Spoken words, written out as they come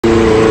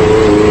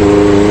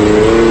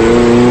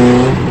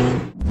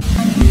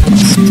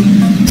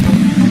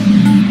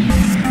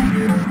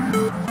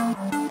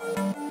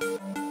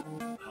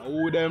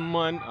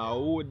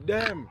you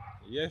them.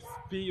 Yes,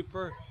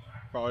 people.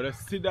 For the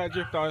see that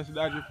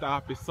drifter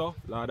happy so.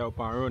 Lada up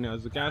and running.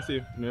 As you can see,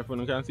 if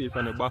you can see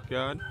from the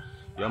backyard.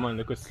 Yeah man,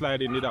 you could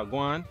slide in that go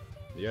on.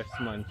 Yes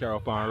man, carry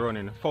up and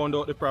running. Found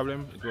out the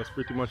problem. It was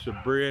pretty much the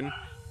brain.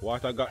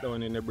 Water got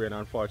down in the brain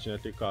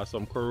unfortunately caused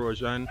some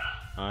corrosion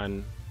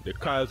and the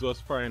coils was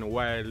firing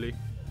wildly.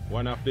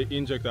 One of the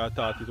injector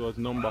thought it was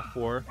number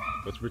 4,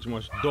 was pretty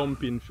much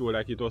dumping fuel,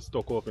 like it was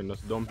stuck open,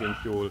 just dumping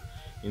fuel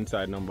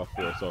inside number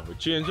 4. So we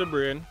change the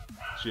brain,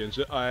 change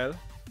the oil,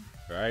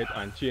 right,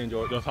 and change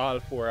out just all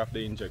 4 of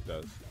the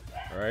injectors,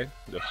 right,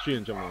 just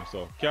change them out.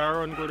 So car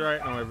run good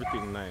right now,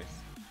 everything nice.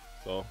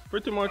 So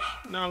pretty much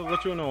now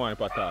what you know why I'm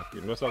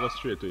talking, just go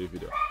straight to the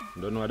video.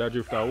 Don't know that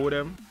drifter who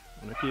them,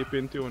 I'm gonna keep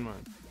in tune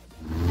man.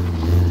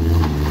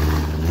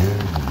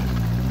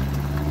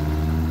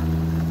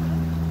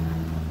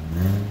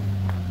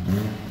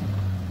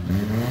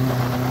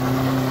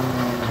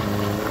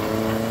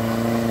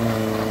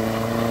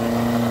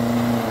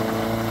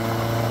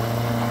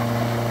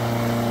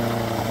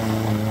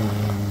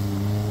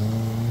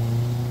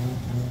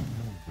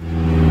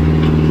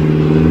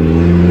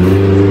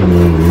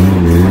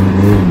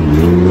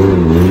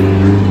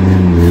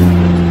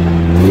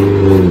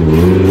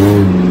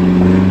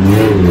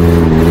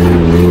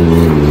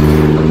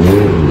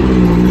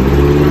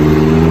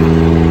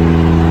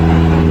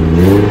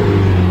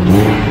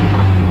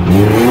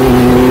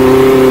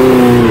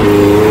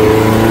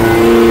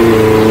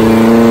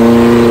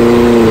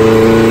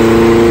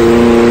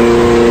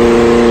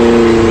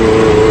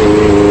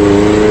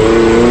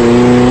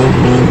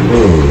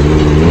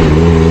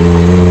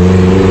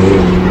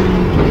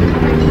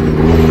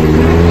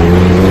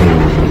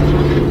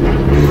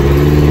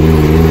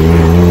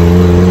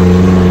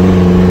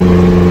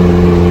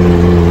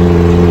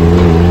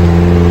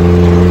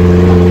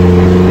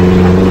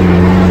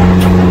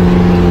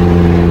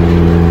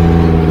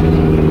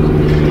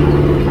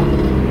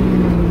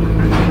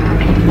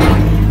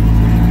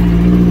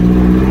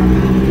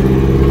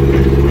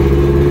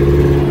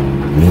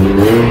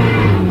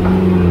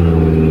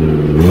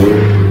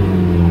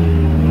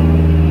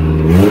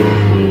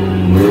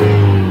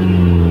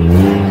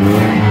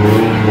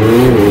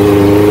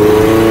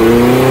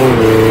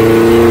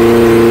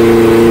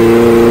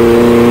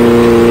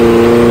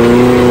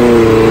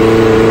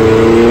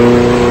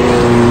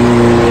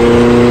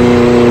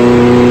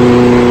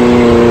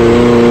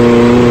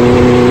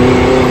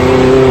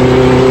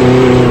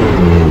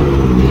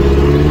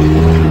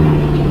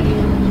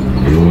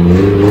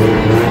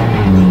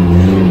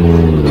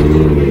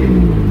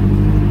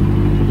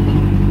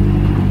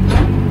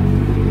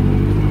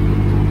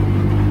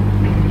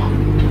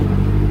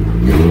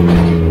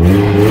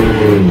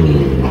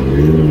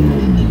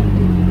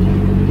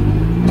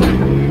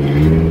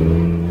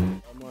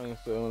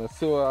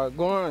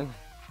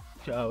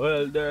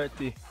 Well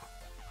dirty.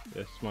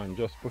 Yes man,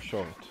 just push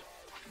out.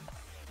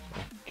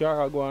 So,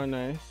 car going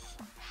nice.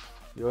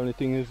 The only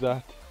thing is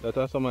that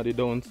are some of the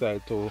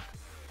downside to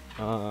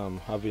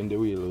having the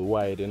wheel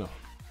wide, you know.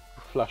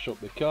 Flash up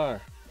the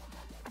car.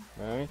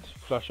 Right?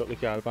 Flash up the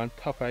car up on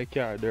top of the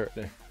car dirt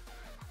there.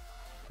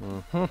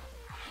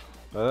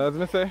 But as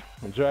I say,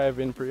 I'm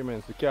driving pretty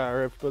much the car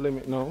rev to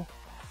limit now.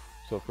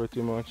 So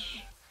pretty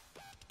much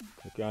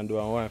you can do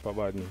a wipe for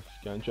badness.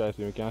 You can try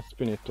so you can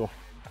spin it too.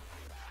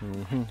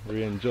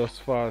 Rain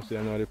just fast, so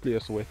you know the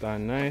place wet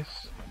and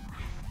nice.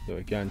 So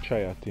we can try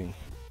a thing.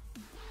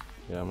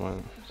 Yeah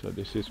man, so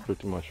this is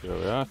pretty much where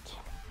we're at.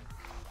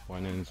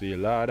 One NZ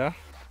Lada.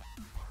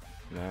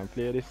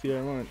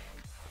 Nahplaythisyear man.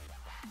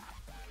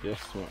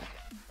 Yes man.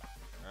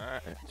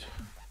 Alright.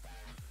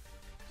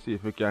 See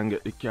if we can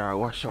get the car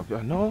washed up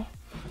here now.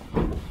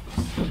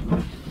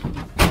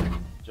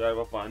 Drive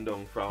up and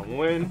down from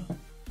when.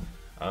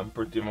 And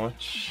pretty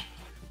much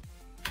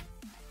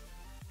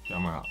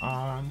camera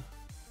on.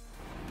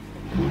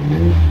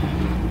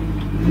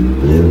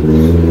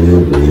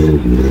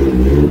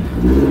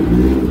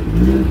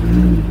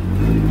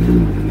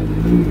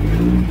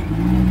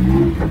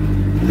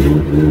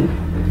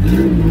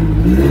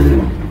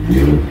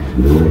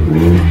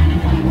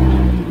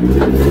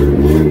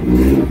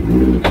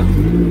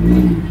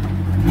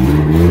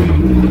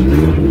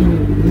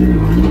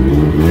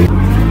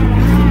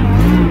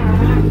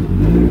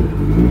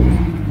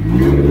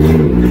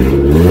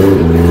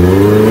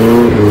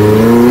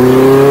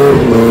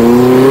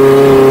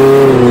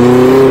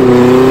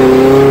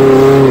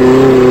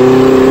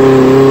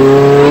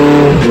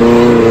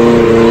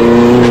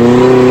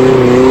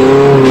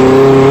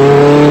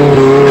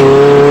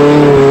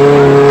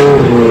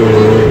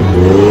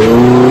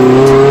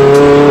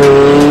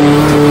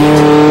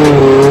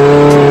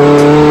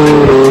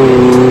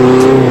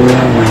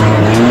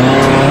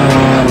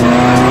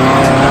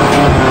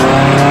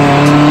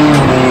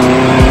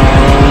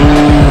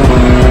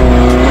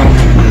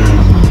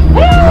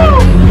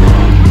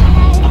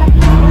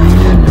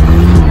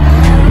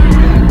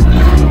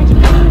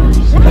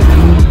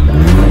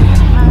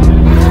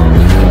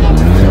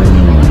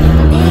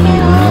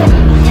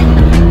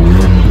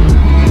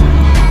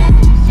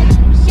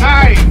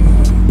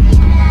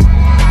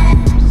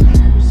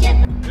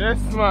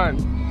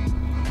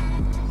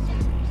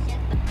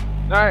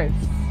 Nice.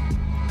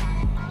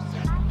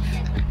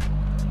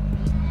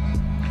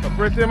 So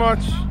pretty much,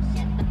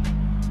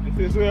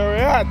 this is where we're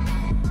at.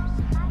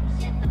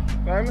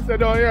 I'm say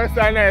down here is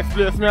a nice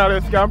place. Me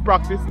always can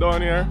practice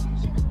down here.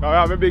 We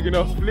have a big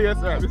enough place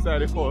right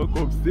beside the foul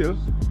cup still.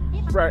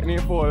 Frightening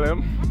for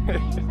them.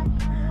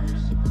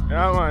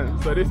 Yeah man,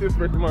 so this is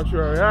pretty much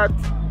where we're at.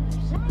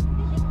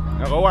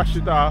 I'm gonna wash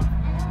it off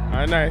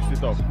and nice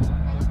it up.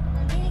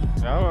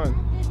 Yeah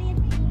man.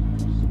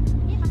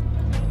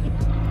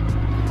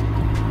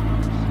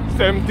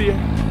 Empty.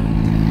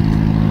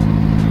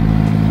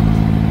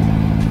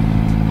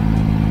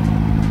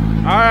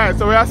 Alright,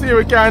 so we are seeing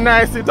we can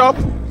nice it up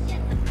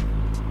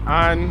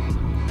and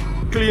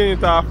clean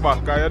it off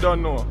back, because you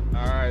don't know.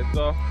 Alright,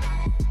 so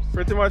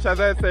pretty much as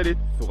I said, it's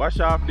wash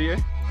off day.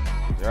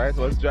 Right,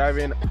 was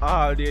driving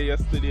all day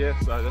yesterday,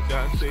 so as you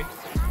can see,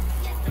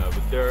 you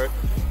have dirt,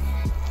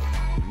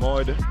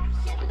 mud,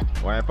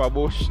 wiper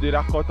bush did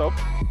a cut up.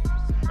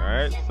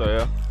 Alright, so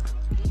yeah.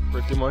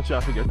 Pretty much you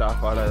have to get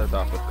off all of that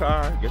off the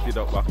car, get it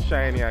up back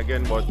shiny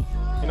again, but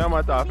in a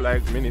matter of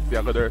like minutes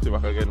you go dirty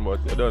back again, but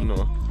you don't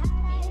know.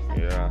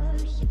 Yeah.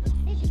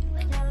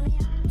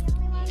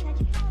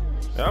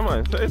 Yeah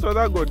man, so it was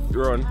a good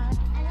run.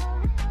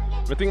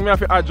 I think I have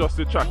to adjust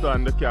the tractor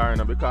on the car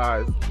now,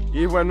 because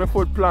even when my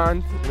foot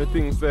plant, I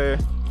think say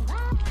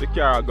the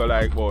car go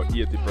like about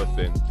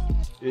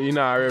 80%. You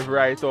know, I rev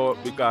right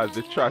out because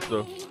the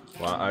tractor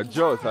will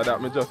adjust, and that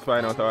I just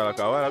find out a while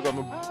ago. While I got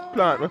my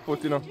plant my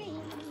foot, you know.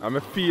 And I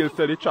feel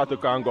so the tractor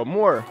can go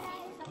more.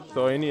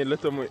 So you need a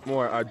little bit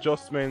more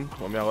adjustment.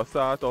 When I go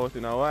sort out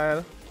in a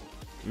while.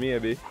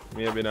 Maybe,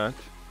 maybe not.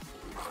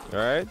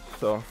 Alright,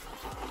 so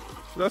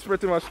let's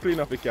pretty much clean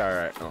up the car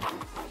right now.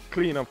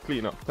 Clean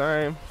up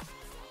time.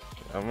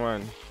 Yeah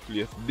man,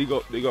 please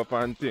dig up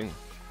and thing.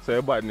 So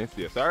your badness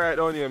here. So alright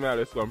down here, I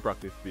let's go and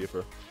practice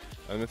paper.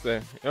 And I say,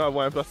 you know, I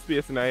want to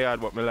space in the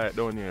yard, but I like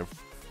down here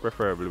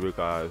preferably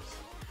because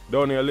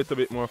down here a little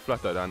bit more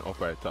flatter than up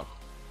right top.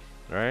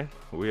 Right?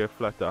 Way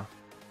flatter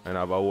and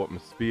have a open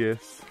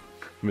space.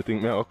 I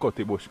think I will cut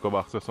the bush go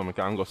back so I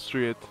can go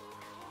straight.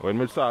 When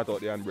I start out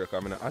the handbrake,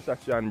 I'm going to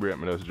attach the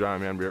handbrake, I just draw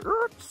my handbrake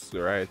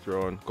right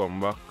round, come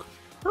back.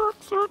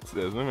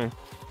 There's me.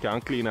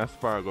 Can clean as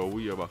far go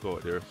way back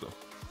out there. So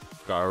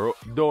because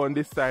down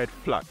this side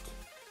flat.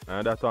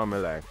 And that's how I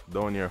like.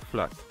 Down here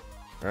flat.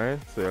 Right?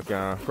 So you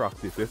can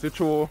practice. You see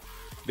through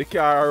the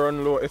car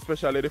run low,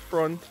 especially the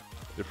front.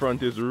 The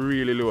front is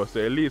really low.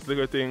 So at least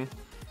little thing.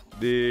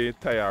 The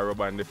tire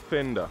rub and the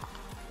fender,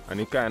 and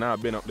it kind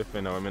of bend up the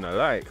fender when I don't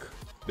like.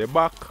 The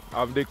back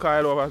have the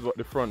coilovers, but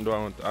the front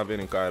don't have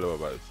any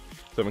coilovers.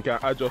 So I can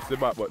adjust the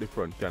back, but the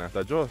front cannot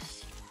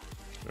adjust.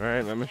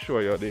 Alright, let me show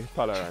you the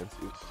tolerance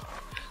is.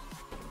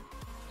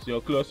 So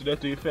you're close to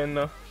the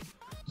fender.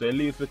 So the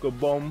least little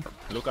bump,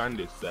 look on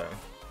this side.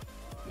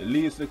 The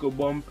least little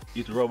bump,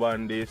 it rub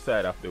on the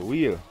side of the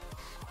wheel.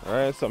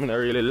 Alright, something I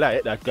really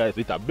like that, guys.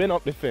 It have bend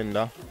up the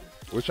fender,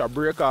 which will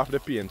break off the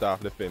paint off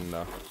the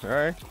fender.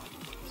 Alright?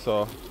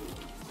 So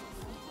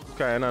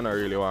kinda not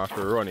really want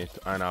to run it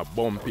on a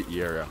bumpy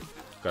area,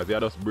 because you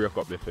just break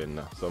up the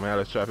fender. So I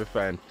just try to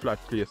find flat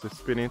place to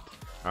spin it,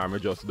 and I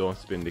just don't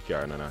spin the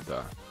car none at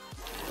all.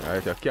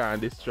 Alright, you can't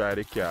destroy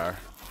the car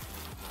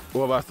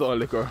over some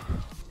little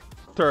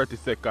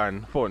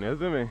 30-second fun, you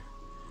see me?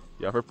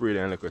 You have to pretty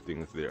and little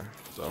things there.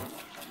 So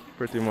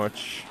pretty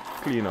much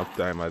clean up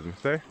time, as I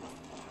say.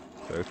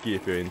 So I'll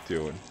keep you in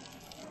tune.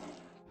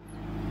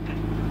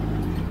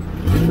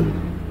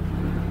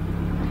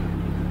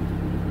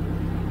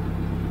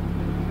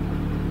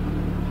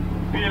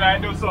 Feel I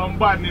do some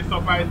badness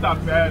up my top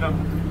there, you know.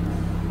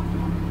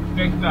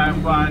 Next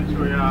time going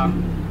through ya.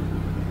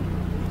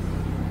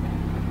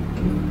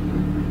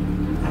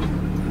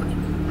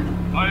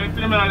 Only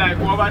thing I like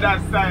over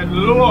that side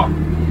low.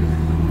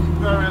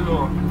 Very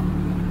low.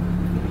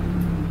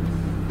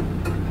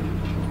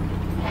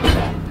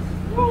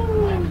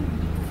 Woo!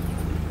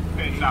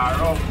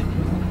 Fender rough.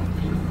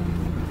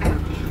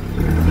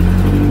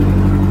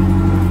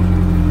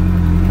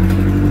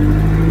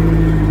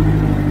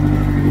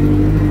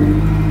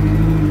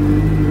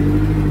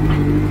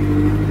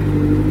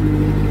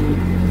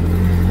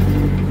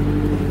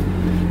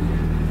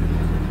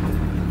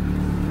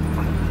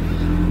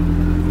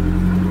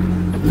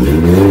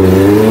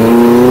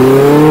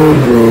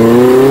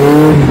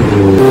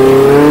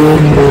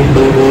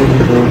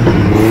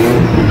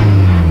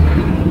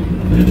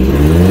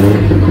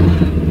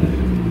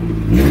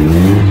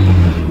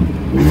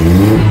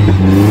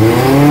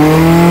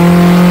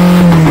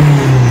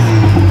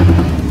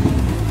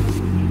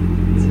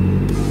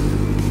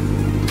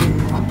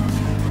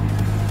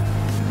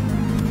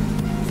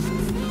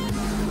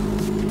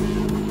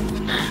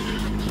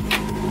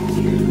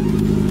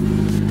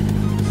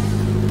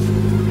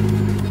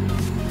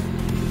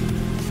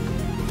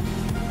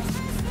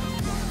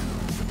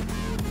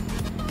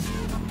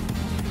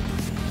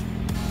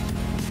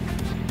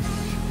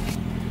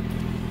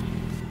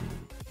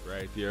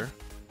 Right here,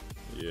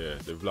 yeah,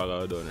 the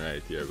vlog I done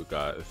right here,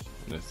 because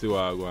you see what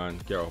I go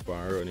and carry up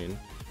and running.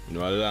 You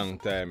know, a long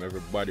time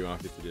everybody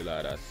wants to see the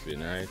Lada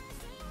spin, right?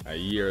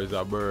 Years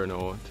of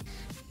burnout,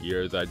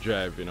 years of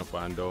driving up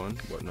and down,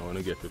 but now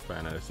we get to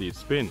finally see it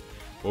spin.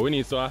 But we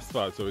need some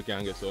asphalt so we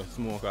can get some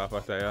smoke off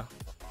of tire,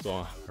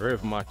 so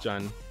rev match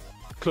and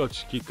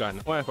clutch kick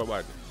and oil for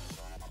badness.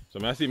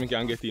 So I see if I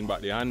can get in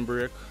back the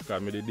handbrake,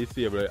 because I did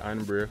disable the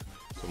handbrake.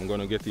 So I'm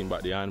gonna get in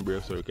back the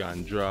handbrake so we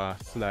can draw,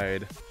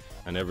 slide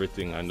and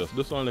everything, and just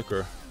do some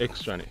little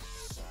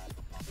extraness.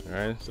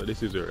 Alright, so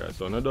this is it.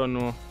 So I don't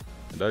know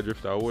that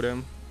drift I owe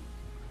them.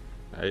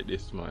 I hate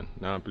this man.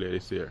 Now I play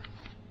this here.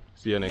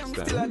 See you next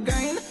time.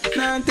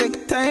 Now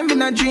take time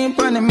in a dream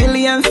on the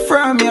millions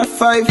from your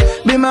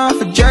 5. Be my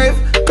off a drive,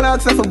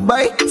 clocks off a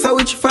bike. So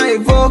which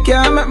 5 okay,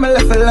 I make my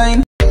left a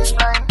line.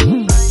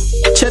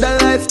 Cheddar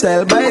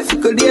lifestyle,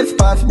 bicycle days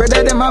pass.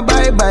 Brother them a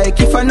buy bike.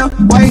 If I know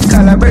white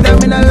collar, brother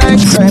me no like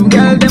crime.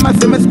 Girl them a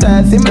see my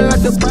style, see me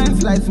like the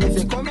pants slice. Me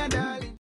say come